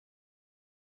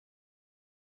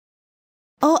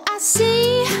Oh, I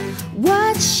see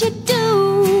what you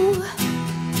do,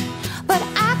 but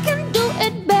I can do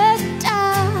it better.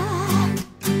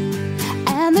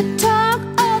 And the talk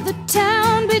of the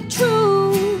town be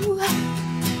true,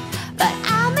 but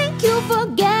I'll make you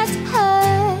forget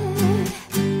her.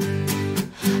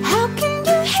 How can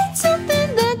you hate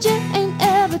something that you ain't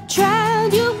ever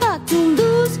tried? You got to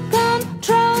lose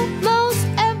control most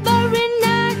every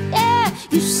night. Yeah,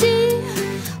 you see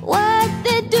what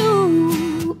they do.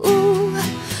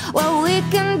 Well, we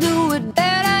can do it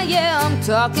better. Yeah, I'm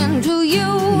talking to you.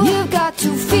 You've got to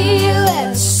feel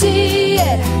it, see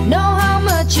it, know how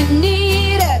much you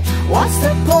need it. What's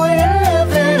the point in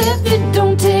living if you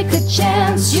don't take a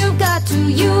chance? You've got to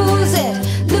use it,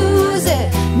 lose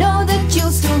it, know that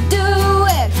you'll still do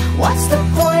it. What's the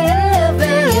point in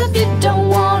living if you don't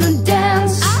want to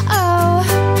dance?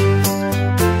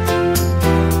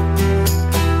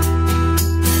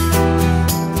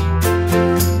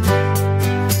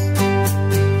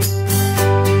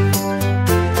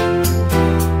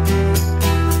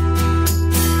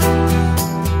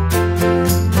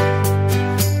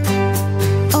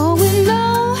 Oh, we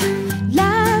know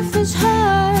life is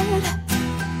hard,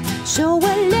 so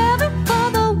we're living for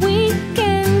the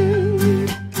weekend.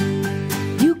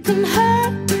 You can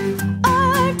hurt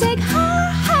or take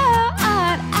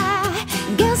heart. I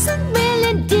guess it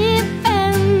really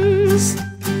depends.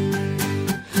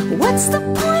 What's the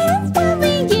point of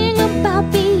worrying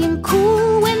about being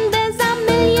cool when there's a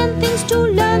million things to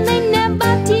learn they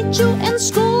never teach you in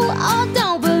school? Oh,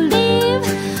 don't believe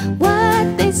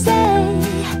what they say.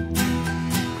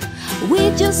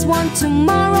 We just want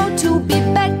tomorrow to be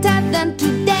better than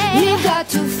today. You got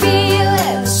to feel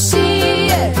it, see